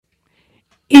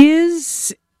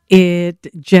Is it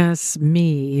just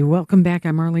me? Welcome back.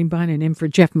 I'm Arlene Bynon in for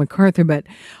Jeff MacArthur, but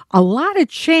a lot of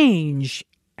change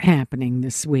happening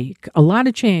this week. A lot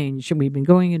of change. And we've been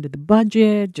going into the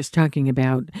budget, just talking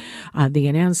about the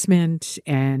announcement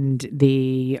and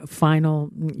the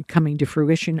final coming to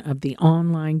fruition of the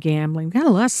online gambling. Got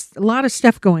a lot of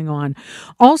stuff going on.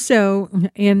 Also,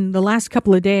 in the last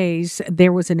couple of days,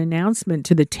 there was an announcement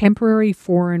to the temporary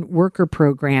foreign worker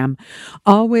program.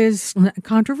 Always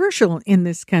controversial in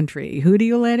this country. Who do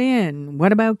you let in?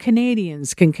 What about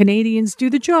Canadians? Can Canadians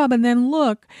do the job? And then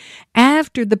look,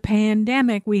 after the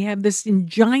pandemic, we have this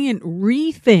giant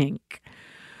rethink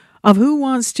of who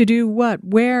wants to do what,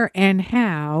 where, and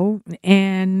how.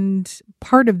 And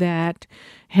part of that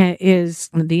is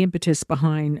the impetus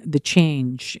behind the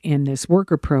change in this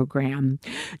worker program.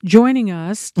 Joining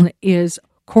us is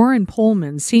Corin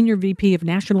Pullman, Senior VP of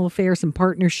National Affairs and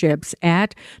Partnerships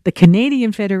at the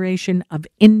Canadian Federation of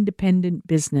Independent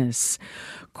Business.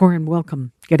 Corin,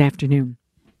 welcome. Good afternoon.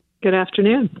 Good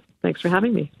afternoon. Thanks for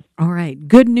having me. All right.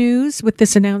 Good news with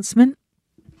this announcement?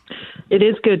 It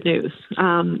is good news.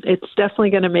 It's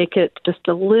definitely going to make it just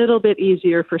a little bit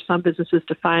easier for some businesses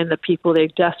to find the people they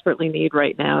desperately need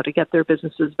right now to get their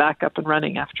businesses back up and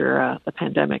running after the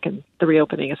pandemic, and the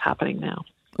reopening is happening now.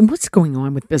 What's going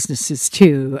on with businesses,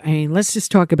 too? I mean, let's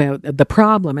just talk about the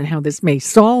problem and how this may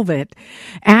solve it.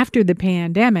 After the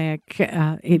pandemic,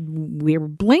 we were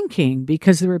blinking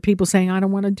because there were people saying, I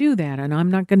don't want to do that, and I'm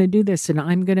not going to do this, and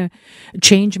I'm going to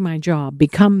change my job,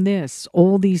 become this,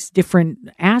 all these different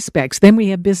aspects. Then we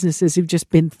have businesses who've just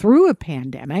been through a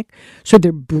pandemic, so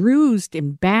they're bruised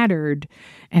and battered,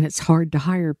 and it's hard to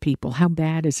hire people. How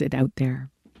bad is it out there?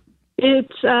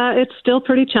 It's still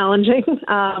pretty challenging,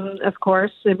 of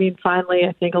course. I mean, finally,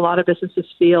 I think a lot of businesses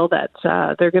feel that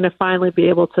they're going to finally be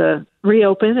able to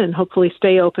reopen and hopefully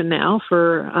stay open now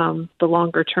for the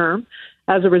longer term.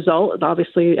 As a result,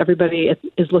 obviously, everybody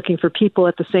is looking for people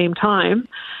at the same time,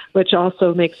 which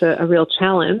also makes a real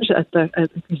challenge.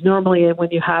 Because normally,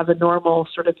 when you have a normal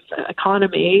sort of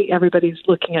economy, everybody's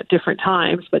looking at different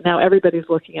times, but now everybody's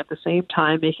looking at the same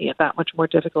time, making it that much more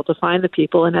difficult to find the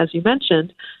people. And as you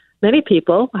mentioned, many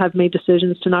people have made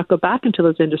decisions to not go back into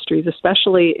those industries,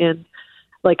 especially in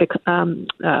restaurants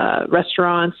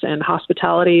and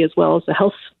hospitality, as well as the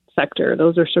health sector.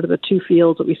 Those are sort of the two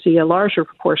fields that we see a larger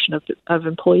proportion of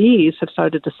employees have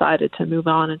decided to move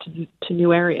on into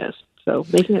new areas. So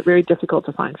making it very difficult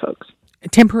to find folks.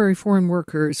 Temporary foreign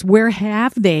workers, where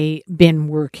have they been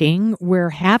working? Where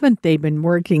haven't they been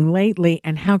working lately?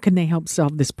 And how can they help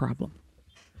solve this problem?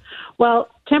 Well,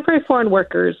 temporary foreign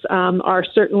workers are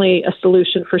certainly a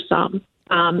solution for some,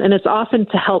 and it's often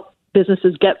to help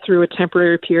businesses get through a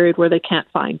temporary period where they can't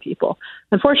find people.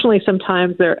 Unfortunately,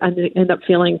 sometimes they end up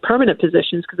filling permanent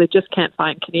positions because they just can't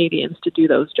find Canadians to do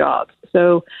those jobs.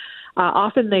 So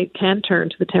often they can turn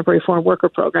to the temporary foreign worker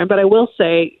program. But I will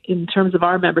say, in terms of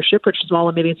our membership, which is small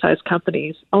and medium-sized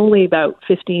companies, only about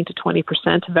 15 to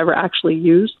 20% have ever actually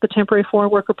used the temporary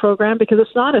foreign worker program, because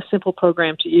it's not a simple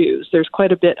program to use. There's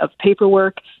quite a bit of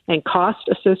paperwork and cost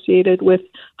associated with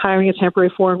hiring a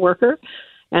temporary foreign worker.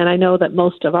 And I know that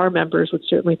most of our members would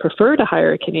certainly prefer to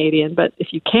hire a Canadian, but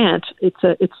if you can't,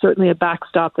 it's certainly a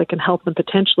backstop that can help them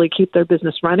potentially keep their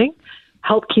business running,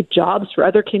 help keep jobs for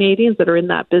other Canadians that are in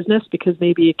that business because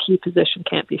maybe a key position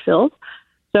can't be filled.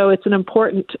 So it's an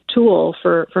important tool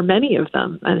for many of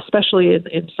them, and especially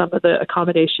in some of the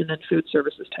accommodation and food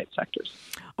services type sectors.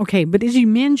 Okay, but as you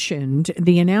mentioned,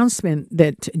 the announcement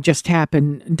that just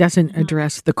happened doesn't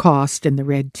address the cost and the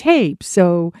red tape.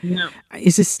 So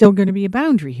Is this still going to be a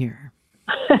boundary here?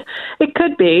 It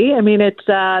could be. I mean, it's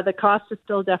the cost is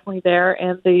still definitely there,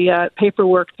 and the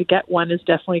paperwork to get one is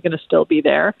definitely going to still be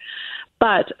there.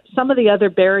 But some of the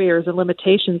other barriers and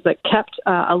limitations that kept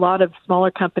a lot of smaller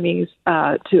companies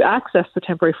to access the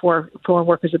temporary foreign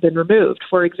workers have been removed.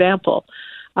 For example,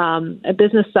 a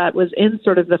business that was in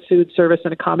sort of the food service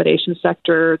and accommodation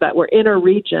sector that were in a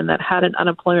region that had an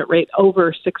unemployment rate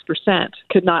over 6%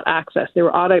 could not access. They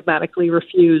were automatically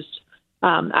refused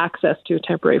access to a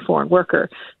temporary foreign worker.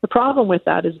 The problem with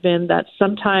that has been that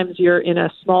sometimes you're in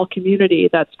a small community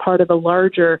that's part of a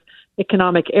larger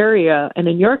economic area, and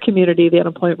in your community the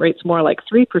unemployment rate's more like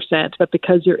 3%, but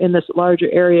because you're in this larger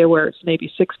area where it's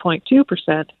maybe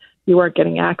 6.2%, you weren't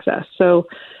getting access. So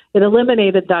it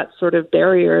eliminated that sort of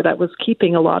barrier that was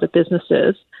keeping a lot of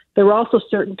businesses. There were also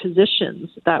certain positions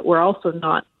that were also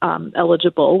not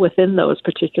eligible within those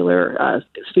particular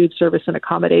food service and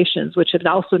accommodations, which have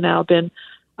also now been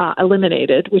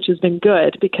eliminated, which has been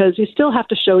good, because you still have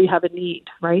to show you have a need,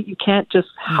 right? You can't just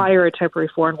hire a temporary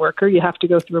foreign worker. You have to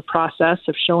go through a process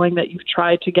of showing that you've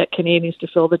tried to get Canadians to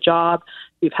fill the job,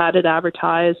 We've had it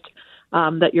advertised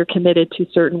that you're committed to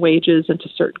certain wages and to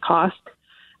certain costs,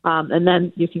 and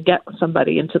then you can get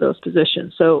somebody into those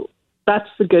positions. So that's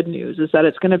the good news, is that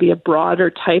it's going to be a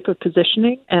broader type of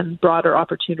positioning and broader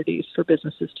opportunities for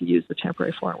businesses to use the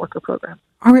temporary foreign worker program.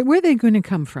 All right, where are they going to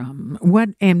come from?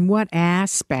 What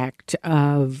aspect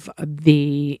of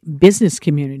the business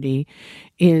community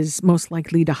is most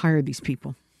likely to hire these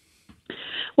people?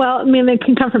 Well, I mean, they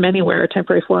can come from anywhere, a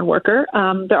temporary foreign worker.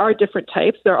 There are different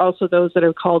types. There are also those that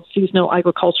are called seasonal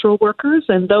agricultural workers,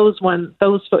 and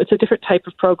it's a different type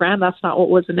of program. That's not what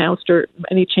was announced or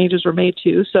any changes were made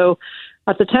to. So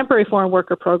at the temporary foreign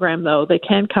worker program, though, they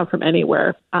can come from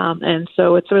anywhere. And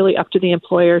so it's really up to the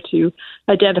employer to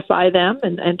identify them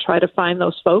and try to find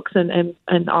those folks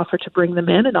and offer to bring them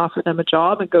in and offer them a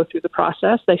job and go through the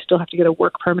process. They still have to get a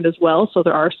work permit as well. So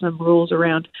there are some rules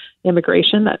around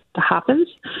immigration that happens.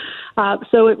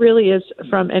 So it really is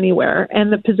from anywhere.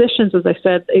 And the positions, as I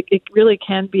said, it really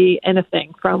can be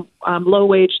anything from low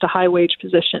wage to high wage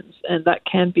positions, and that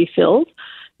can be filled.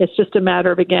 It's just a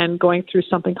matter of, again, going through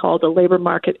something called a labor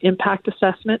market impact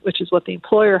assessment, which is what the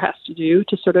employer has to do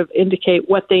to sort of indicate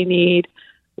what they need,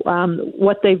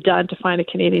 what they've done to find a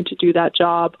Canadian to do that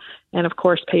job, and, of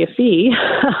course, pay a fee,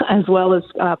 as well as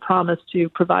promise to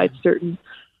provide certain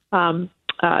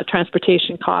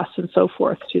transportation costs and so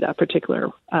forth to that particular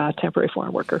temporary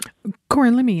foreign worker.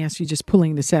 Corin, let me ask you, just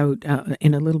pulling this out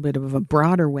in a little bit of a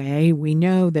broader way. We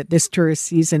know that this tourist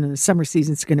season and the summer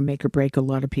season is going to make or break a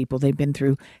lot of people. They've been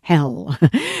through hell.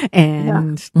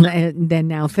 And then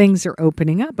now things are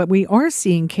opening up. But we are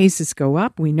seeing cases go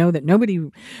up. We know that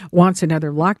nobody wants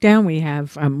another lockdown. We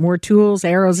have more tools,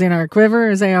 arrows in our quiver,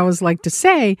 as I always like to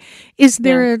say. Is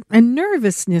there a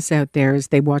nervousness out there as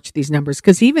they watch these numbers?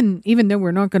 Because even though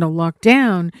we're not going to lock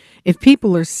down, if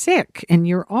people are sick and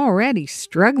you're already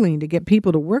struggling to get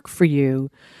people to work for you,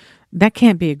 that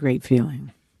can't be a great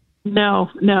feeling. No,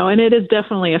 and it is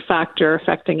definitely a factor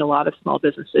affecting a lot of small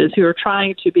businesses who are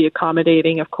trying to be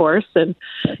accommodating, of course, and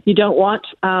you don't want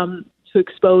to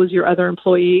expose your other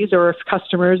employees or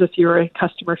customers, if you're a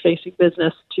customer-facing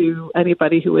business, to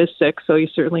anybody who is sick, so you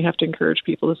certainly have to encourage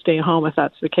people to stay home if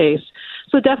that's the case.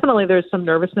 So definitely there's some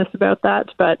nervousness about that,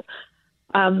 but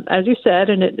as you said,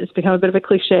 and it's become a bit of a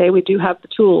cliche, we do have the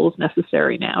tools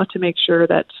necessary now to make sure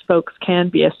that folks can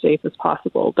be as safe as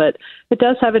possible. But it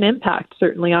does have an impact,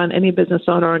 certainly, on any business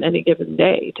owner on any given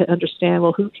day to understand,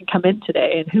 well, who can come in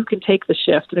today and who can take the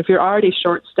shift. And if you're already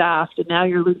short-staffed and now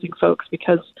you're losing folks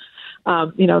because,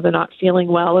 they're not feeling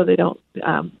well or they don't,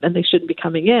 and they shouldn't be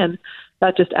coming in,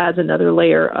 that just adds another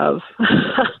layer of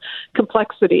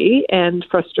complexity and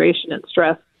frustration and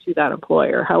stress to that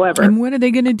employer. However, and what are they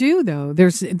going to do, though?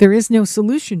 There is no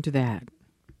solution to that.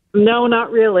 No, not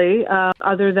really.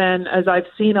 Other than, as I've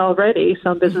seen already,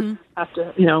 some businesses have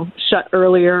to, shut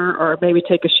earlier or maybe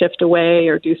take a shift away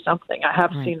or do something. I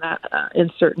have seen that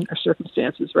in certain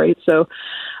circumstances, right? So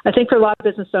I think for a lot of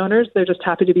business owners, they're just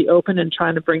happy to be open and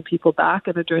trying to bring people back,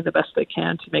 and they're doing the best they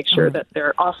can to make sure that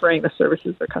they're offering the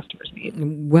services their customers need.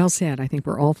 Well said. I think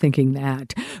we're all thinking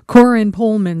that. Corin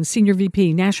Pohlmann, Senior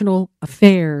VP, National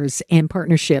Affairs and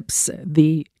Partnerships,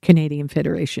 the Canadian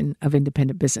Federation of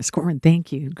Independent Business. Corin,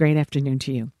 thank you. Great afternoon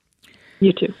to you.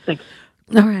 You too. Thanks.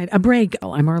 All right, a break.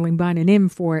 I'm Arlene Bynon in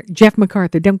for Jeff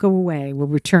MacArthur. Don't go away. We'll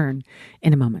return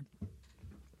in a moment.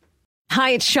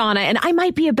 Hi, it's Shauna, and I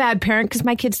might be a bad parent because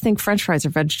my kids think French fries are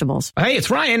vegetables. Hey, it's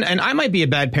Ryan, and I might be a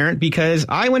bad parent because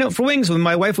I went out for wings when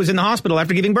my wife was in the hospital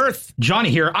after giving birth. Johnny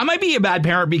here. I might be a bad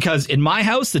parent because in my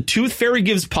house, the tooth fairy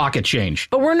gives pocket change.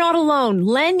 But we're not alone.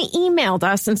 Len emailed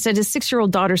us and said his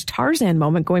 6-year-old daughter's Tarzan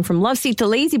moment going from love seat to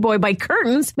lazy boy by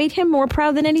curtains made him more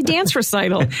proud than any dance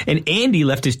recital. And Andy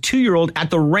left his 2-year-old at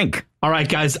the rink. All right,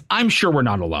 guys, I'm sure we're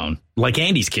not alone. Like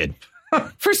Andy's kid.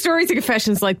 For stories and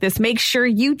confessions like this, make sure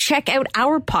you check out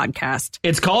our podcast.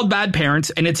 It's called Bad Parents,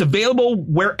 and it's available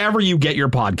wherever you get your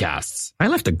podcasts. I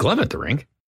left a glove at the rink.